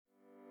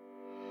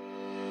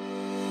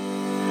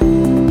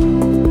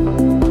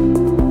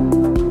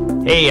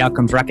Hey, out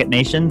comes Rocket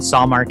Nation.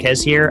 Saul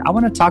Marquez here. I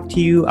want to talk to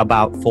you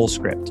about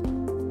FullScript.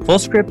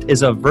 FullScript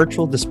is a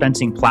virtual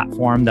dispensing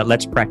platform that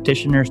lets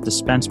practitioners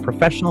dispense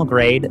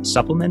professional-grade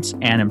supplements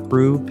and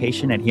improve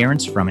patient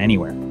adherence from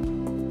anywhere.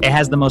 It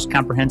has the most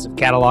comprehensive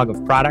catalog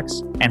of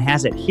products and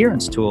has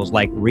adherence tools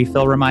like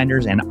refill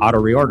reminders and auto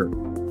reorder.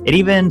 It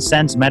even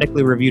sends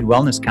medically reviewed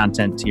wellness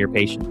content to your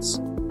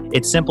patients.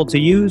 It's simple to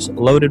use,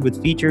 loaded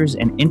with features,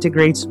 and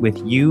integrates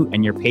with you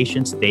and your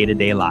patients'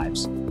 day-to-day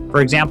lives. For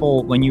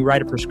example, when you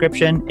write a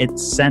prescription,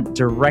 it's sent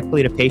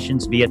directly to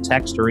patients via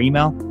text or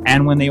email,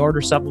 and when they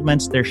order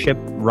supplements, they're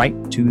shipped right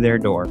to their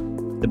door.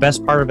 The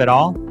best part of it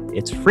all,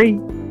 it's free.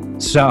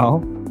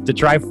 So, to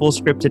try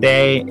FullScript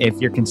today,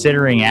 if you're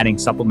considering adding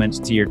supplements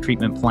to your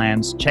treatment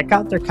plans, check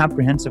out their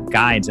comprehensive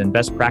guides and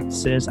best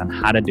practices on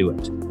how to do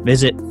it.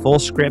 Visit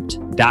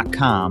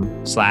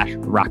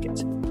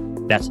fullscript.com/rocket.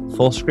 That's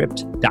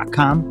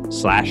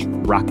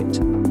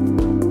fullscript.com/rocket.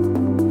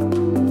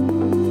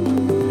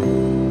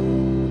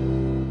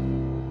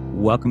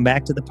 Welcome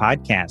back to the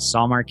podcast.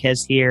 Saul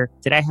Marquez here.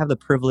 Today I have the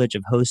privilege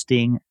of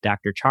hosting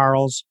Dr.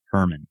 Charles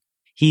Herman.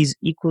 He's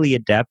equally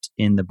adept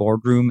in the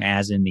boardroom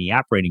as in the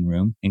operating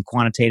room, in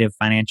quantitative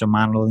financial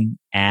modeling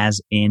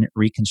as in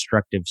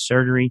reconstructive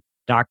surgery.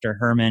 Dr.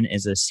 Herman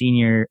is a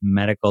senior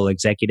medical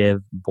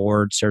executive,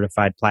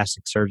 board-certified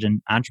plastic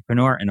surgeon,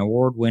 entrepreneur, and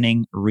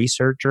award-winning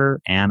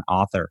researcher and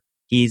author.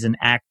 He's an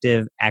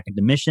active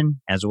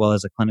academician as well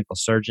as a clinical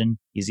surgeon.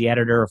 He's the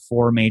editor of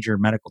 4 major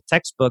medical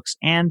textbooks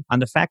and on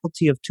the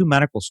faculty of 2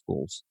 medical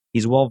schools.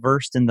 He's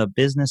well-versed in the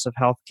business of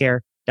healthcare.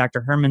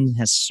 Dr. Herman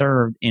has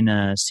served in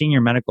a senior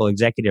medical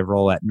executive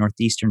role at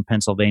Northeastern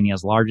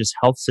Pennsylvania's largest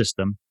health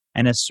system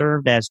and has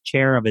served as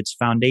chair of its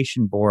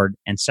foundation board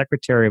and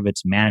secretary of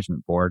its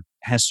management board,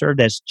 has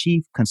served as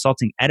chief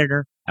consulting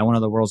editor at one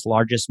of the world's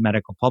largest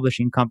medical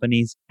publishing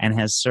companies, and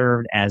has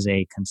served as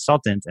a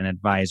consultant and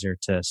advisor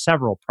to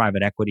several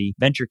private equity,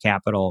 venture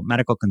capital,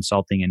 medical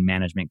consulting, and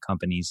management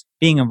companies,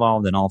 being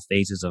involved in all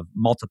phases of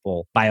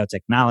multiple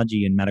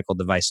biotechnology and medical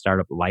device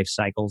startup life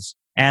cycles,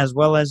 as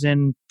well as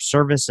in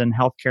service and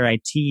healthcare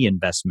IT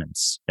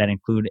investments that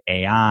include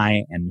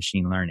AI and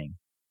machine learning.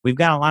 We've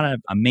got a lot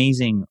of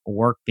amazing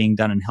work being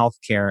done in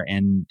healthcare,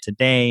 and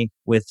today,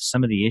 with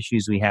some of the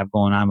issues we have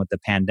going on with the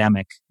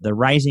pandemic, the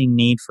rising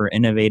need for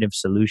innovative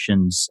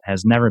solutions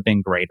has never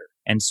been greater.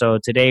 And so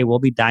today we'll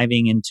be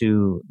diving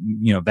into,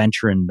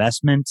 venture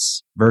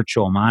investments,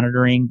 virtual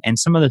monitoring, and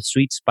some of the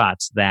sweet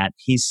spots that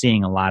he's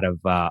seeing a lot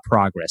of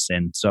progress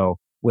in. So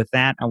with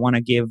that, I want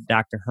to give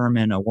Dr.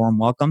 Herman a warm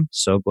welcome.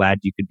 So glad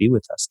you could be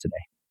with us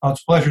today. Oh,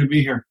 it's a pleasure to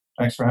be here.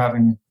 Thanks for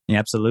having me. Yeah,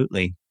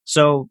 absolutely.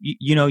 So,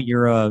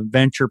 you're a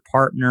venture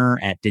partner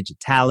at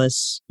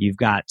Digitalis. You've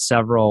got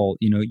several,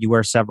 you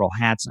wear several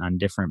hats on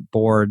different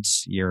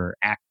boards. You're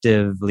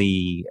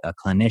actively a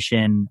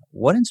clinician.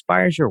 What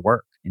inspires your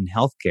work in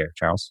healthcare,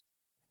 Charles?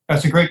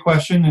 That's a great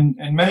question, and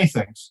many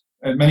things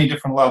at many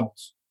different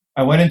levels.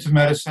 I went into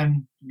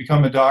medicine to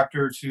become a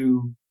doctor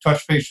to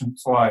touch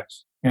patients'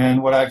 lives.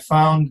 And what I've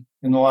found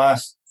in the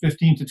last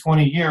 15 to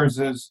 20 years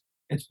is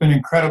it's been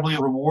incredibly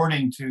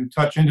rewarding to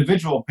touch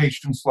individual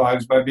patients'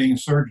 lives by being a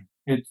surgeon.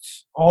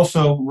 It's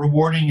also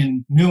rewarding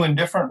in new and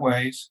different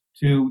ways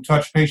to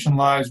touch patient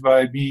lives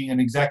by being an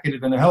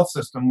executive in the health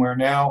system, where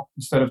now,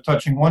 instead of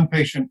touching one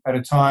patient at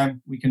a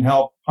time, we can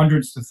help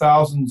hundreds to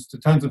thousands to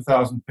tens of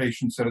thousands of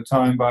patients at a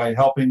time by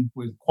helping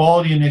with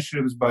quality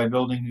initiatives, by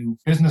building new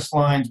business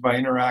lines, by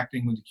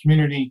interacting with the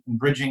community and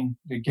bridging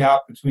the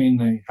gap between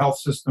the health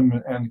system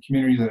and the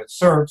community that it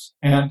serves.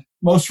 And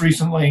most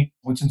recently,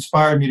 what's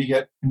inspired me to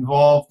get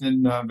involved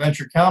in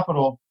venture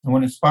capital, and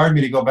what inspired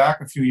me to go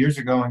back a few years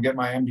ago and get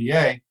my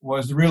MBA,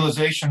 was the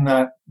realization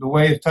that the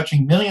way of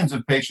touching millions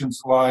of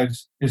patients'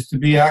 lives is to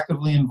be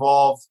actively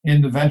involved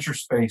in the venture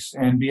space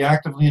and be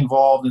actively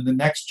involved in the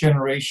next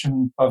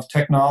generation of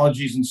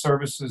technologies and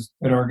services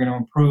that are going to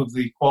improve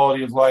the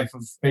quality of life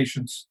of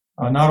patients,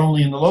 not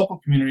only in the local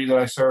community that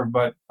I serve,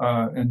 but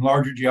in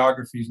larger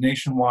geographies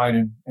nationwide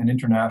and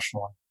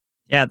internationally.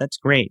 Yeah, that's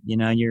great.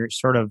 You're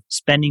sort of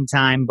spending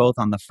time both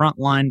on the front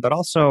line, but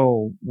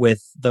also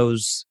with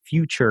those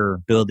future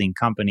building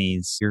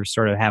companies. You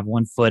sort of have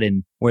one foot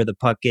in where the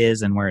puck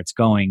is and where it's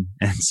going.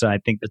 And so I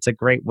think that's a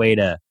great way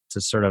to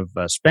sort of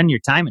spend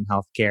your time in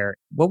healthcare.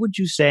 What would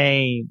you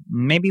say,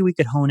 maybe we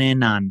could hone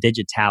in on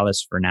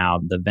Digitalis for now,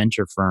 the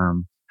venture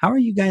firm. How are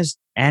you guys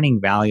adding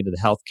value to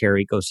the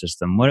healthcare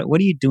ecosystem? What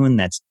are you doing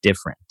that's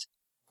different?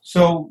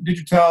 So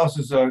Digitalis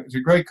is a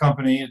great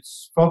company. It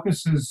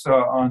focuses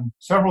on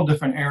several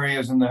different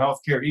areas in the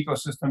healthcare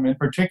ecosystem, in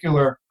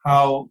particular,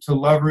 how to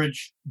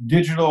leverage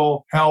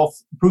digital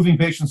health, improving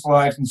patients'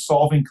 lives, and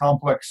solving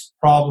complex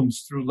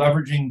problems through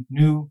leveraging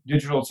new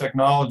digital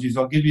technologies.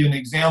 I'll give you an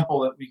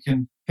example that we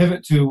can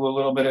pivot to a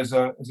little bit as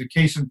a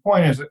case in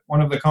point. Is that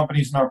one of the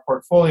companies in our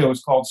portfolio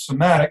is called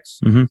Somatics.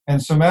 Mm-hmm. And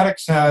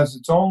Somatics has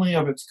its only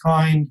of its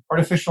kind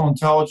artificial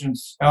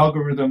intelligence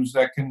algorithms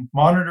that can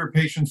monitor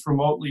patients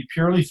remotely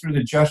purely through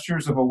the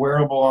gestures of a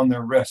wearable on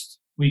their wrist.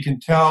 We can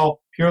tell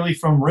purely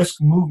from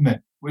wrist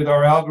movement with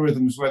our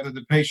algorithms whether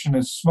the patient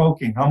is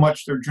smoking, how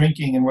much they're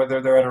drinking, and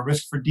whether they're at a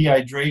risk for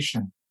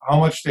dehydration, how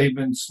much they've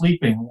been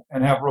sleeping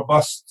and have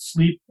robust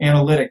sleep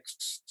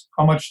analytics,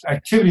 how much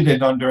activity they've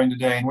done during the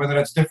day, and whether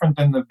that's different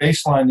than the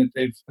baseline that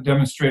they've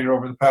demonstrated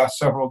over the past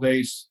several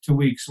days to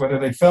weeks, whether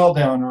they fell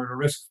down or at a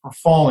risk for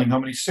falling, how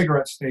many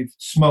cigarettes they've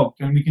smoked.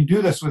 And we can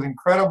do this with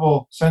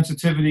incredible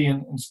sensitivity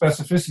and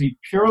specificity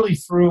purely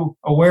through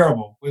a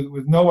wearable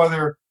with no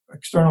other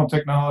external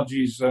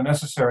technologies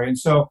necessary. And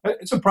so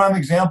it's a prime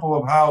example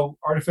of how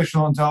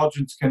artificial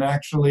intelligence can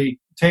actually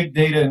take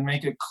data and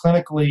make it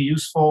clinically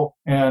useful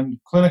and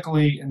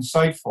clinically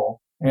insightful.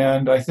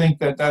 And I think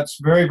that that's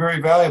very, very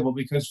valuable,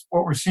 because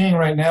what we're seeing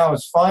right now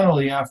is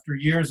finally, after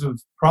years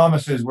of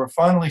promises, we're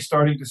finally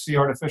starting to see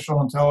artificial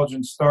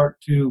intelligence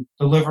start to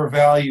deliver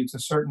value to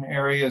certain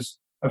areas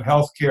of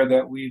healthcare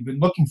that we've been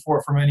looking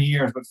for many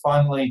years, but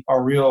finally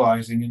are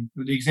realizing. And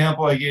the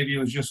example I gave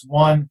you is just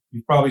one.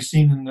 You've probably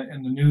seen in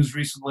the news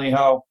recently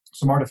how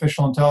some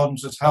artificial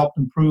intelligence has helped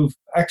improve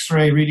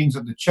X-ray readings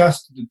of the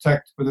chest to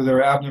detect whether there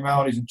are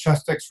abnormalities in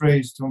chest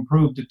X-rays, to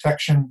improve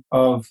detection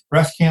of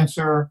breast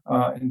cancer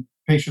in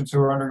patients who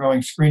are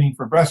undergoing screening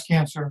for breast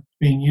cancer,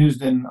 being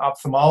used in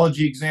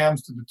ophthalmology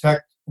exams to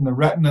detect in the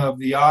retina of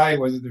the eye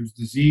whether there's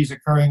disease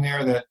occurring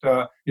there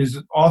that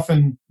is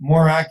often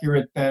more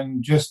accurate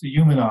than just the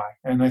human eye.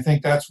 And I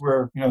think that's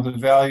where the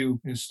value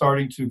is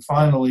starting to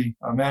finally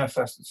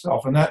manifest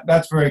itself. And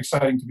that's very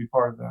exciting to be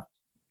part of that.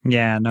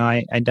 Yeah, no,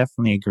 I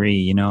definitely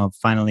agree.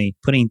 Finally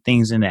putting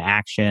things into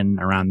action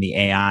around the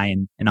AI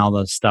and all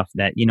those stuff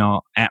that,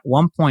 at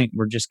one point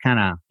we're just kind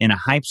of in a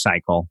hype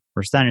cycle.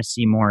 We're starting to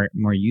see more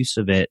use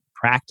of it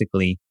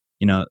practically,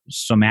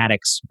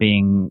 somatics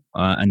being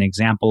an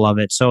example of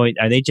it. So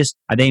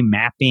are they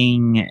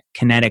mapping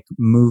kinetic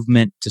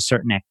movement to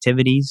certain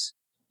activities?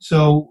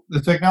 So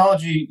the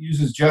technology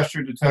uses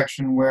gesture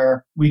detection,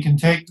 where we can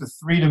take the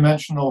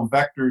three-dimensional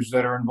vectors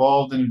that are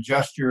involved in a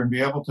gesture and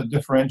be able to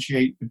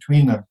differentiate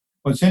between them.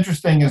 What's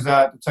interesting is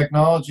that the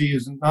technology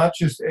is not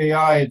just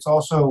AI, it's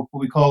also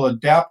what we call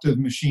adaptive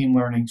machine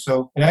learning.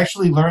 So it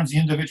actually learns the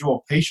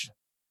individual patient.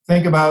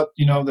 Think about,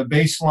 the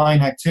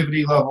baseline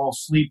activity level,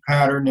 sleep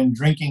pattern, and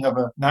drinking of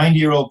a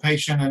 90-year-old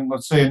patient in,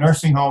 let's say, a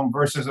nursing home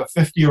versus a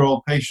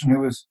 50-year-old patient who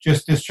was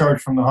just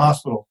discharged from the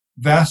hospital.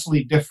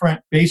 Vastly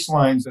different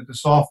baselines that the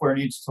software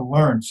needs to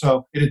learn.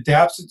 So it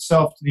adapts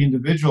itself to the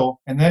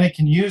individual, and then it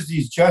can use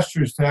these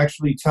gestures to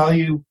actually tell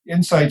you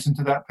insights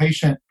into that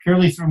patient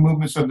purely through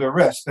movements of their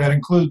wrist. That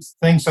includes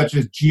things such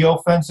as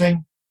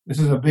geofencing. This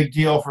is a big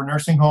deal for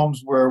nursing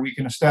homes, where we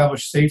can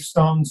establish safe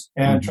zones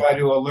and try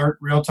to alert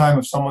real time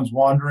if someone's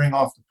wandering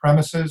off the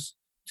premises,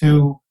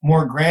 to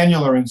more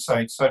granular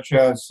insights such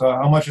as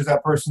how much has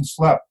that person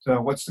slept,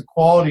 what's the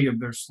quality of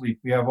their sleep.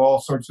 We have all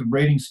sorts of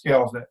rating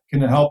scales that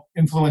can help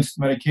influence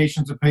the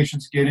medications a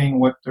patient's getting,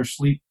 what their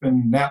sleep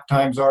and nap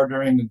times are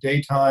during the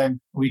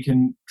daytime. We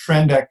can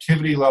trend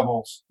activity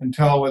levels and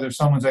tell whether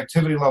someone's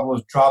activity level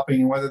is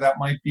dropping and whether that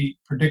might be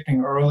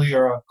predicting early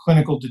or a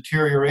clinical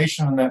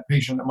deterioration in that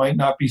patient that might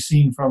not be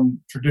seen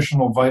from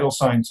traditional vital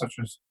signs such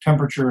as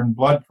temperature and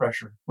blood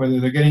pressure, whether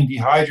they're getting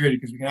dehydrated,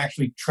 because we can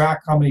actually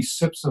track how many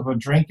sips of a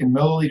drink in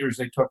milliliters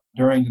they took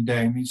during the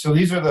day. So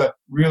these are the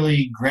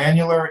really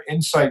granular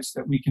insights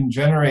that we can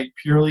generate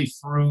purely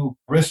through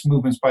wrist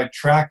movements by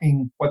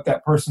tracking what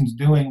that person's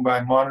doing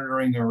by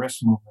monitoring their wrist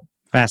movement.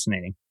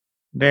 Fascinating.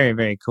 Very,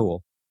 very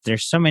cool.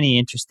 There's so many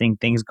interesting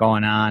things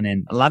going on,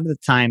 and a lot of the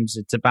times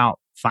it's about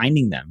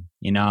finding them.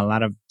 A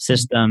lot of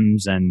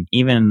systems and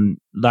even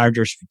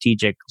larger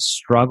strategic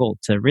struggle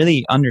to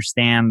really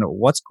understand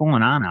what's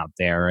going on out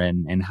there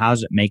and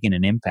how's it making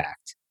an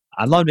impact.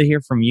 I'd love to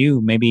hear from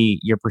you, maybe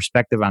your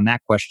perspective on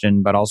that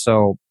question, but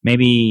also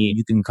maybe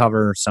you can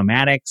cover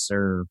somatics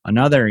or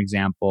another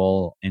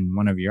example in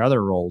one of your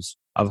other roles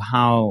of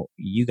how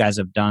you guys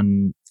have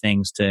done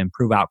things to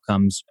improve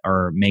outcomes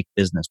or make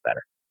business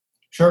better.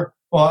 Sure.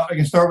 Well, I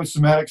can start with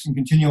somatics and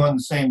continue on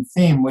the same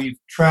theme. We've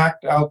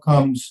tracked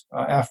outcomes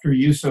after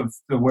use of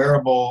the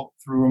wearable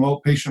through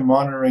remote patient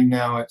monitoring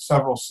now at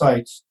several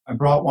sites. I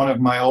brought one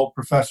of my old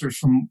professors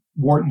from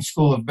Wharton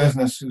School of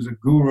Business, who's a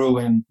guru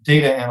in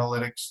data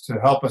analytics, to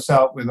help us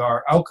out with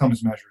our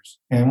outcomes measures.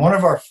 And one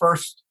of our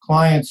first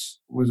clients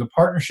was a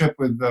partnership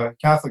with the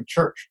Catholic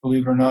Church.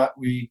 Believe it or not,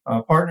 we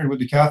partnered with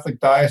the Catholic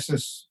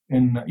Diocese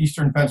in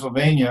Eastern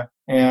Pennsylvania,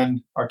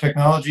 and our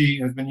technology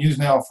has been used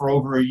now for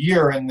over a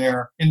year in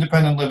their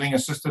independent living,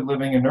 assisted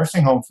living, and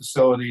nursing home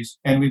facilities.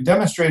 And we've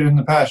demonstrated in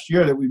the past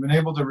year that we've been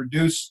able to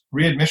reduce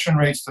readmission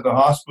rates to the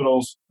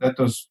hospitals that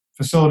those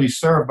facilities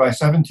serve by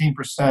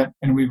 17%,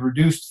 and we've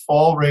reduced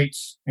fall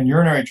rates and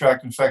urinary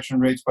tract infection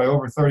rates by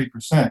over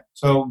 30%.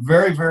 So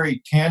very,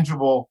 very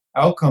tangible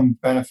outcome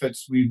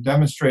benefits we've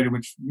demonstrated,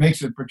 which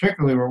makes it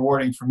particularly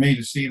rewarding for me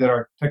to see that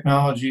our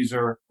technologies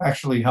are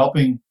actually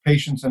helping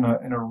patients in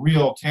a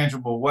real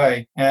tangible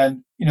way.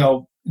 And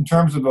in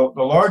terms of the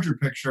larger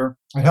picture,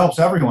 it helps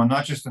everyone,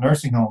 not just the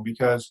nursing home,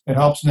 because it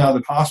helps now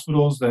the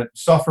hospitals that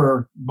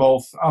suffer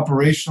both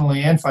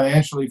operationally and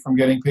financially from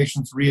getting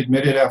patients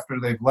readmitted after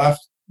they've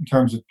left, in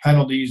terms of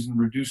penalties and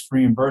reduced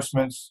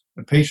reimbursements.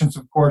 The patients,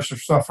 of course, are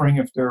suffering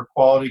if their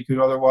quality could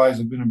otherwise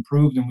have been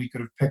improved and we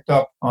could have picked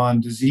up on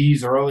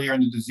disease earlier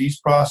in the disease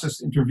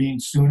process,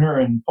 intervened sooner,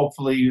 and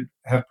hopefully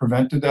have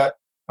prevented that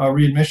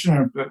readmission.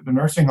 And the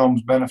nursing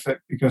homes benefit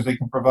because they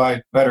can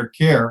provide better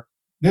care.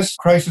 This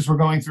crisis we're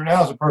going through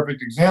now is a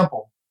perfect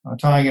example.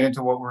 Tying it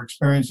into what we're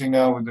experiencing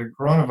now with the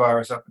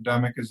coronavirus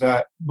epidemic, is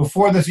that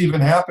before this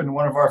even happened,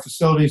 one of our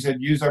facilities had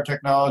used our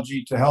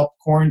technology to help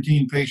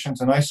quarantine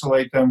patients and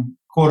isolate them,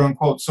 quote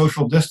unquote,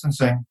 social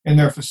distancing in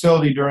their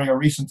facility during a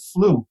recent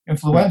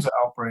influenza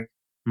outbreak.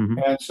 Mm-hmm.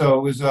 And so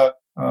it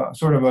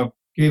was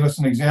gave us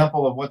an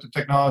example of what the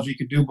technology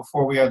could do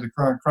before we had the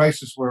current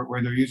crisis where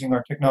they're using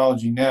our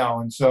technology now.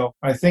 And so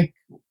I think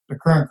the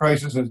current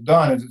crisis has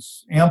done is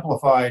it's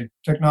amplified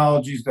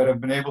technologies that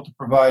have been able to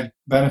provide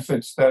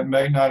benefits that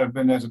may not have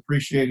been as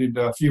appreciated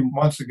a few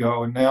months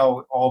ago, and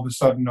now all of a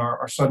sudden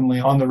are suddenly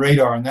on the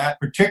radar. And that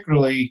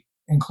particularly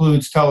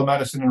includes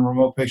telemedicine and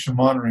remote patient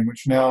monitoring,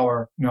 which now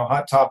are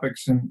hot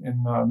topics in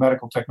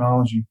medical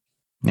technology.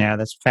 Yeah,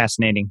 that's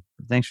fascinating.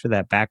 Thanks for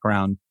that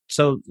background.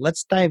 So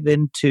let's dive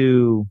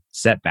into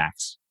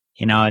setbacks.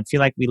 I feel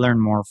like we learn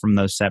more from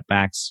those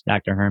setbacks,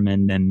 Dr.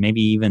 Herman, than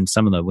maybe even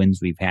some of the wins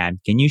we've had.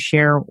 Can you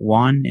share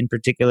one in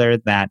particular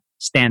that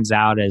stands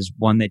out as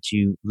one that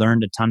you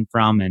learned a ton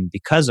from and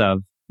because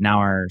of now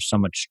are so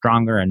much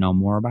stronger and know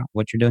more about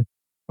what you're doing?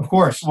 Of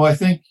course. Well, I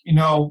think,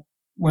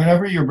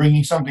 whenever you're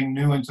bringing something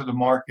new into the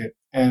market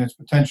and it's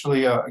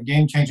potentially a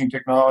game-changing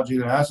technology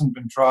that hasn't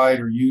been tried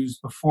or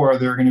used before,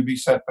 there are going to be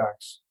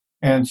setbacks.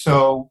 And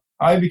so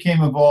I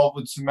became involved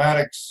with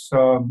Somatics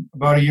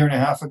about a year and a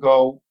half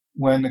ago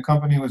when the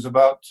company was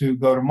about to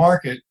go to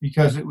market,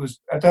 because it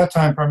was at that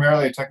time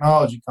primarily a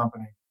technology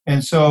company.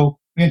 And so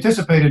we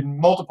anticipated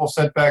multiple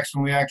setbacks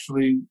when we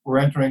actually were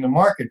entering the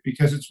market,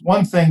 because it's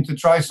one thing to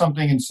try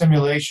something in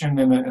simulation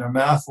in a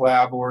math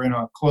lab or in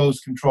a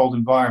closed controlled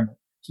environment.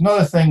 It's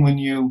another thing when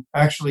you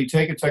actually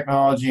take a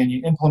technology and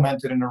you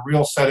implement it in a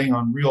real setting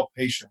on real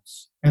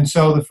patients. And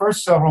so the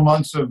first several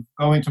months of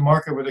going to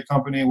market with the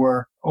company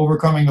were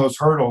overcoming those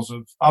hurdles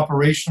of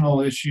operational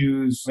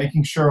issues,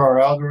 making sure our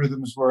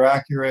algorithms were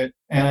accurate.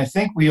 And I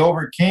think we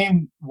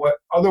overcame what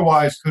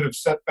otherwise could have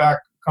set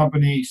back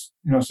companies,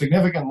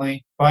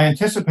 significantly by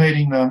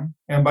anticipating them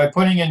and by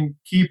putting in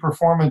key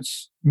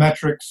performance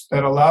metrics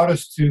that allowed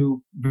us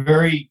to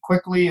very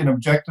quickly and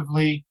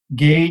objectively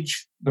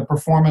gauge the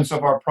performance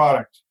of our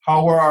product.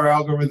 How were our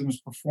algorithms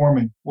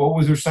performing? What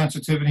was their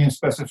sensitivity and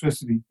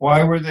specificity?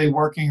 Why were they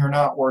working or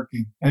not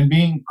working? And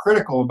being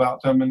critical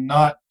about them and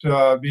not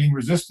being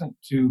resistant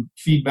to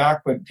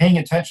feedback, but paying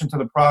attention to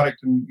the product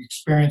and the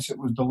experience it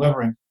was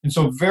delivering. And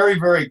so very,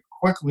 very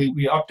quickly,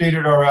 we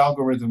updated our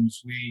algorithms.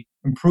 We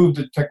improved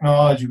the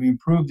technology. We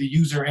improved the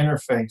user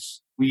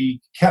interface.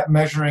 We kept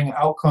measuring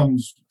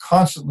outcomes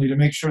constantly to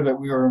make sure that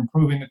we were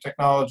improving the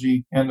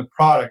technology and the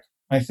product.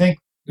 I think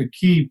the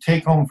key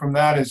take home from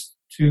that is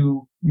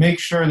to make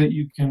sure that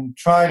you can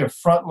try to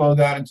front load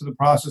that into the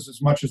process as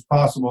much as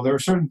possible. There are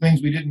certain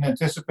things we didn't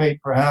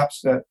anticipate, perhaps,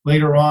 that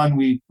later on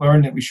we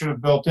learned that we should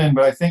have built in.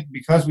 But I think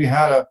because we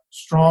had a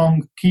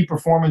strong key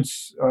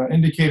performance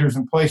indicators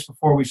in place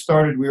before we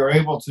started, we were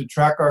able to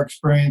track our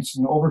experience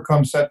and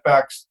overcome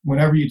setbacks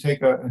whenever you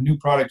take a new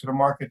product to the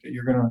market that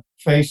you're going to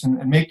face and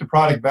make the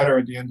product better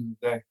at the end of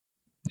the day.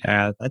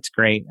 Yeah, that's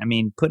great. I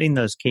mean, putting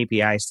those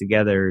KPIs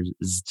together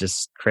is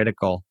just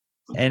critical.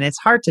 And it's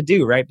hard to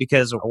do, right?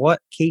 Because what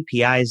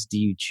KPIs do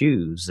you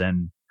choose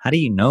and how do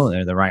you know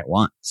they're the right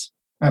ones?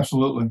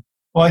 Absolutely.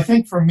 Well, I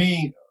think for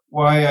me,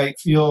 why I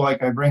feel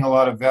like I bring a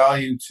lot of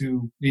value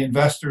to the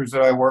investors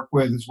that I work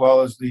with, as well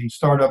as the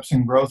startups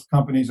and growth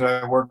companies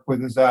that I work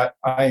with, is that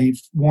I've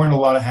worn a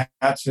lot of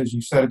hats, as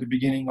you said at the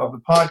beginning of the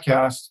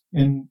podcast,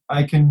 and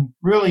I can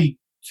really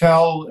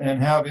tell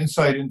and have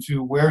insight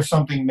into where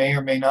something may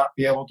or may not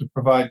be able to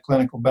provide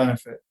clinical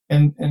benefit.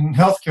 And in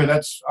healthcare,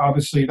 that's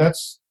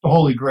the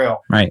holy grail.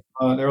 Right.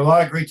 There are a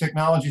lot of great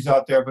technologies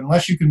out there, but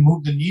unless you can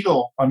move the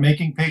needle on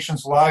making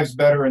patients' lives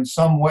better in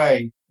some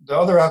way, the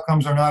other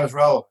outcomes are not as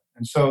relevant.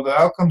 And so the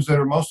outcomes that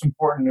are most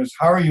important is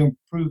how are you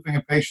improving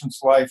a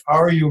patient's life?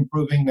 How are you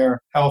improving their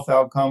health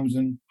outcomes?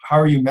 And how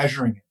are you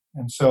measuring it?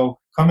 And so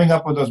coming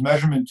up with those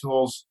measurement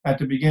tools at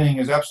the beginning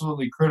is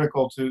absolutely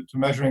critical to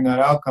measuring that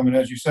outcome. And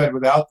as you said,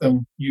 without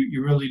them,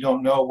 you really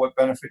don't know what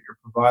benefit you're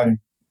providing.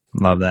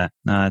 Love that.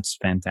 No, that's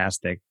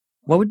fantastic.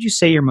 What would you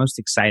say you're most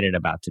excited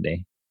about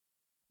today?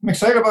 I'm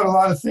excited about a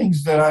lot of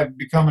things that I've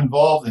become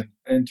involved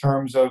in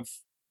terms of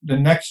the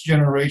next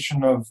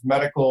generation of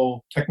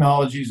medical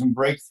technologies and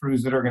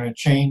breakthroughs that are going to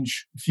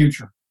change the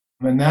future.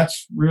 And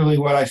that's really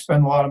what I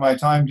spend a lot of my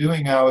time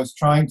doing now, is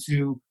trying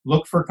to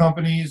look for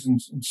companies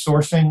and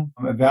sourcing,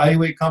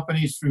 evaluate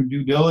companies through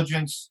due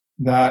diligence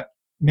that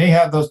may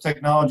have those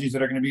technologies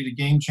that are going to be the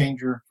game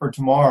changer for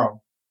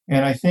tomorrow.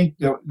 And I think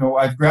that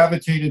I've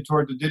gravitated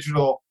toward the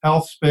digital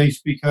health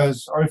space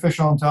because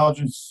artificial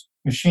intelligence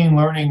machine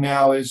learning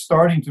now is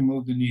starting to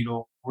move the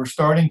needle. We're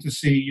starting to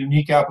see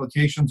unique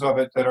applications of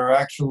it that are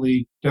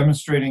actually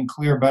demonstrating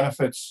clear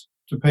benefits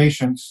to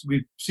patients.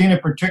 We've seen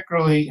it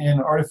particularly in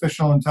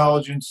artificial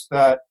intelligence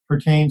that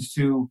pertains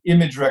to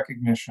image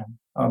recognition,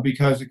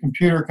 because a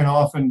computer can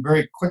often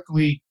very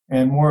quickly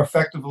and more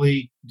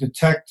effectively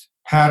detect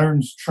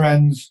patterns,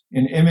 trends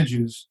in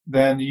images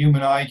than the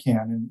human eye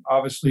can. And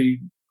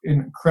obviously,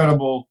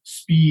 incredible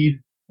speed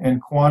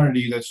and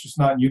quantity that's just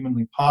not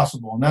humanly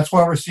possible. And that's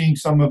why we're seeing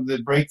some of the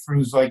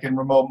breakthroughs like in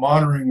remote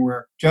monitoring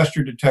where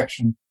gesture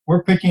detection,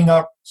 we're picking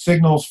up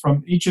signals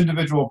from each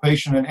individual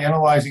patient and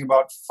analyzing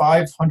about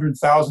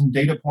 500,000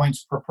 data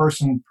points per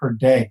person per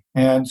day.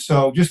 And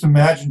so just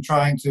imagine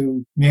trying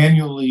to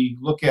manually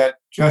look at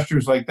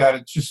gestures like that.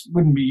 It just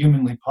wouldn't be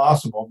humanly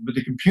possible, but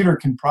the computer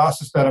can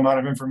process that amount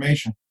of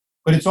information.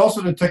 But it's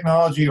also the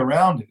technology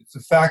around it. It's the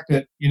fact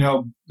that,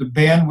 the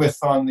bandwidth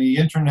on the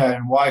internet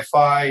and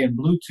Wi-Fi and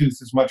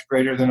Bluetooth is much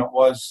greater than it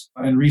was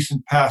in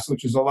recent past,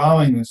 which is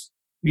allowing this.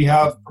 We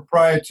have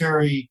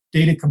proprietary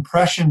data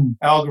compression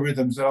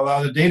algorithms that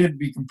allow the data to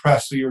be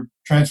compressed, so you're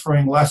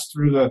transferring less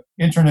through the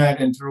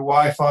internet and through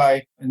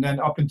Wi-Fi and then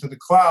up into the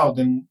cloud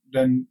than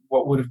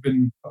what would have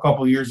been a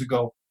couple of years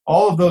ago.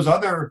 All of those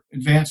other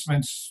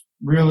advancements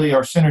really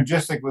are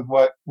synergistic with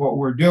what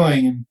we're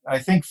doing. And I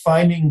think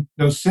finding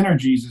those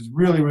synergies is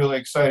really, really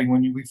exciting.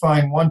 When we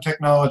find one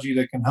technology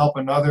that can help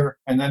another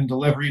and then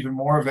deliver even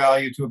more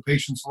value to a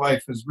patient's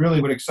life is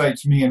really what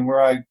excites me, and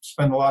where I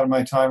spend a lot of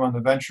my time on the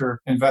venture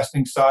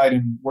investing side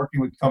and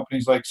working with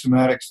companies like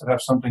Somatics that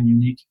have something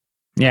unique.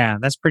 Yeah,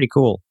 that's pretty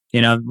cool.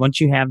 Once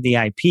you have the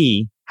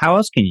IP, how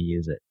else can you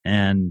use it,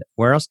 and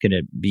where else could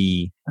it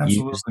be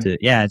used to?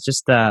 Yeah, it's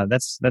just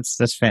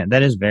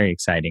that is very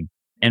exciting.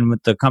 And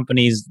with the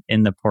companies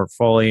in the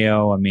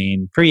portfolio,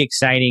 pretty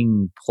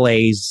exciting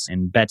plays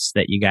and bets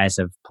that you guys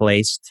have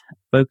placed.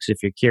 Folks,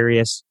 if you're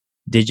curious,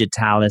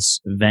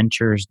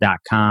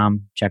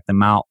 digitalisventures.com. Check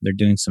them out. They're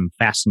doing some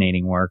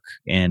fascinating work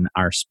in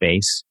our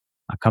space,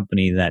 a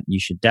company that you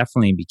should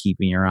definitely be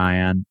keeping your eye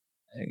on.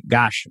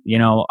 Gosh,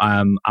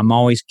 I'm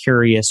always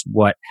curious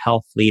what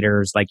health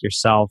leaders like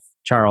yourself,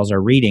 Charles,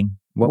 are reading.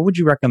 What would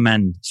you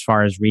recommend as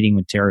far as reading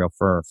material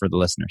for the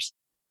listeners?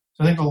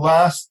 So I think the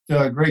last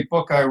great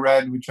book I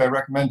read, which I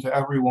recommend to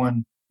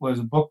everyone, was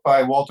a book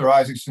by Walter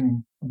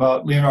Isaacson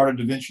about Leonardo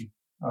da Vinci.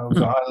 It was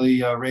a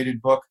highly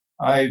rated book.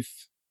 I've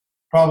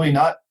probably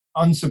not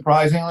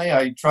unsurprisingly,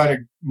 I try to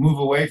move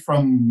away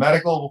from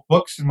medical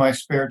books in my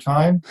spare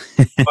time.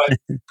 But,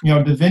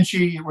 Da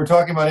Vinci, we're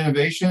talking about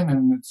innovation,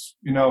 and it's,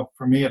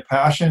 for me, a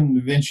passion.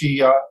 Da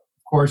Vinci, of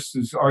course,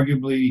 is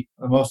arguably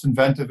the most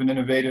inventive and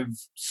innovative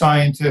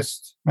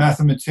scientist,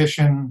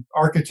 mathematician,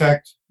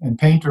 architect, and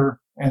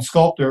painter and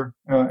sculptor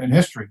in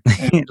history.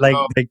 And like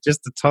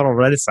just a total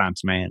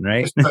Renaissance man,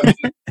 right?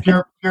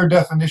 pure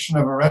definition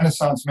of a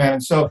Renaissance man.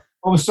 And so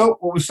what was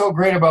so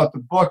great about the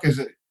book is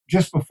that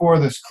just before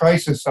this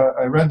crisis,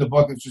 I read the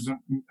book, which is an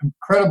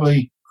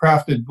incredibly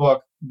crafted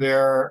book.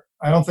 There,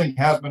 I don't think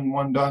has been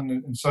one done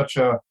in such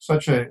a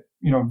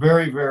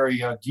very,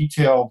 very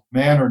detailed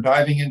manner,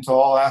 diving into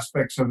all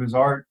aspects of his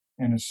art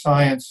and his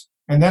science.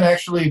 And then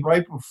actually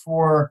right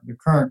before the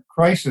current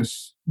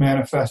crisis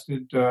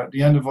manifested at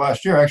the end of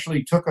last year, I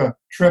actually took a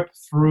trip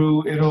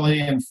through Italy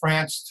and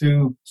France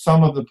to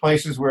some of the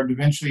places where Da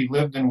Vinci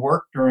lived and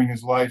worked during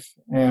his life,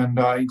 and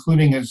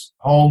including his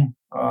home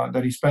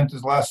that he spent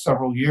his last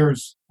several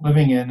years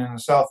living in the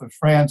south of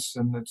France,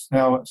 and it's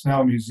now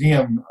a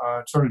museum,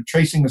 sort of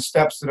tracing the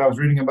steps that I was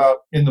reading about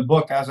in the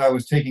book as I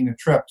was taking the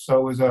trip. So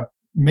it was a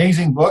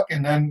amazing book,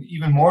 and then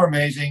even more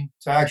amazing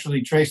to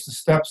actually trace the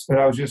steps that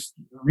I was just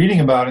reading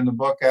about in the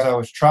book as I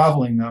was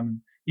traveling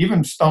them.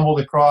 Even stumbled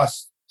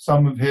across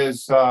some of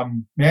his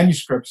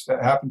manuscripts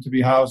that happened to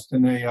be housed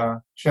in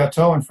a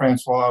chateau in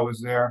France while I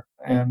was there,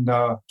 and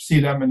see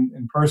them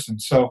in person.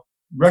 So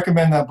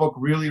recommend that book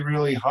really,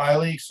 really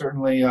highly.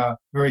 Certainly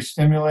very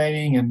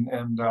stimulating and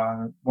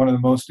one of the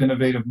most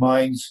innovative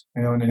minds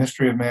in the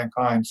history of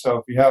mankind.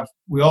 So if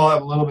we all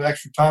have a little bit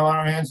extra time on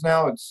our hands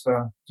now, it's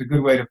a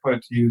good way to put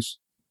it to use.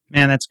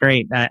 Man, that's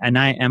great. And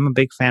I am a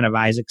big fan of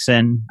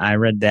Isaacson. I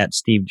read that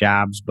Steve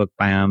Jobs book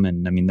by him,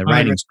 and the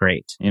writing's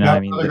great.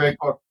 Another great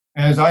book.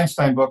 And his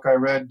Einstein book I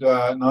read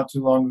not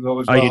too long ago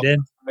as well. Oh, you did?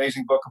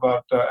 Amazing book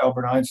about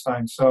Albert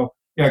Einstein. So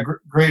yeah,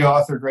 great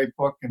author, great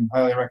book, and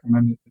highly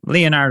recommend it.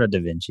 Leonardo da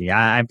Vinci.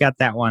 I've got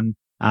that one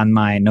on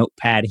my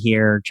notepad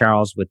here,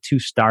 Charles, with 2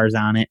 stars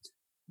on it.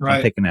 Right.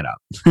 I'm picking it up.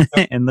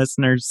 Yep. And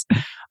listeners,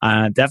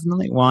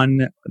 definitely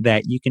one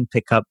that you can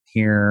pick up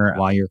here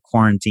while you're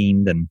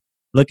quarantined and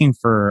looking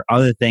for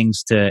other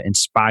things to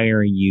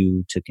inspire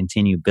you to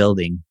continue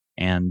building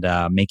and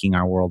making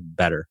our world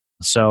better.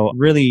 So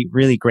really,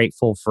 really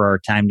grateful for our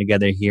time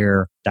together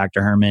here,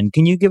 Dr. Herman.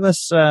 Can you give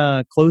us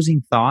a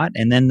closing thought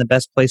and then the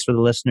best place for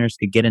the listeners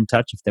to get in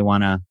touch if they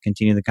want to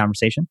continue the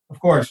conversation? Of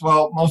course.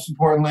 Well, most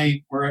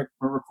importantly, we're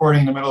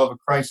recording in the middle of a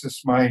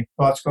crisis. My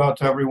thoughts go out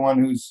to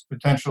everyone who's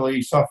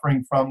potentially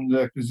suffering from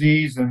the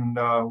disease, and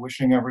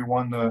wishing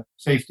everyone the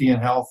safety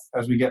and health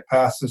as we get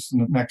past this in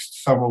the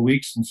next several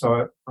weeks. And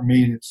so for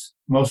me, it's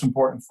the most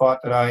important thought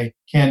that I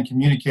can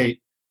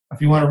communicate.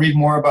 If you want to read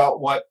more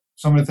about what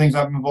some of the things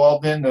I'm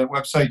involved in, the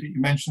website that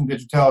you mentioned,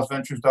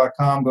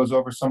 digitalisventures.com, goes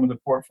over some of the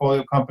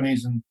portfolio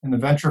companies in the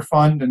venture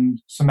fund,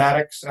 and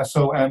Somatix,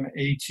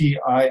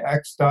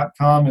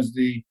 SOMATIX.com is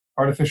the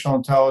artificial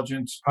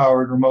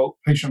intelligence-powered remote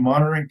patient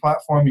monitoring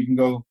platform. You can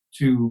go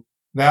to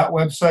that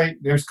website.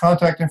 There's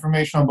contact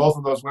information on both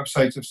of those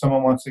websites if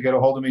someone wants to get a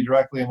hold of me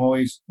directly. I'm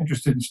always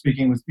interested in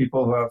speaking with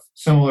people who have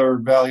similar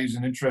values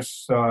and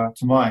interests to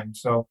mine.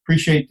 So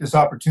appreciate this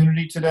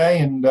opportunity today,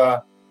 and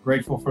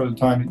grateful for the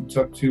time that you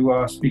took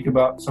to speak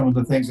about some of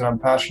the things that I'm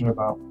passionate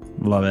about.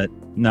 Love it.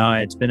 No,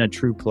 it's been a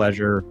true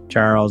pleasure,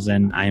 Charles,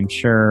 and I'm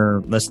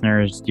sure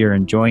listeners, you're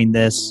enjoying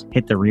this.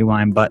 Hit the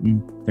rewind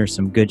button. There's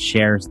some good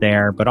shares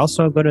there, but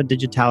also go to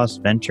Digitalis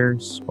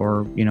Ventures,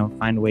 or,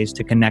 find ways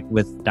to connect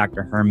with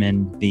Dr.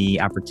 Herman. The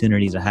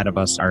opportunities ahead of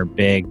us are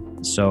big.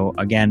 So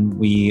again,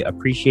 we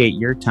appreciate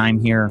your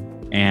time here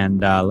and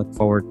look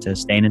forward to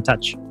staying in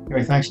touch.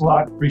 Okay, thanks a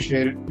lot.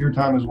 Appreciate it. Your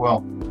time as well.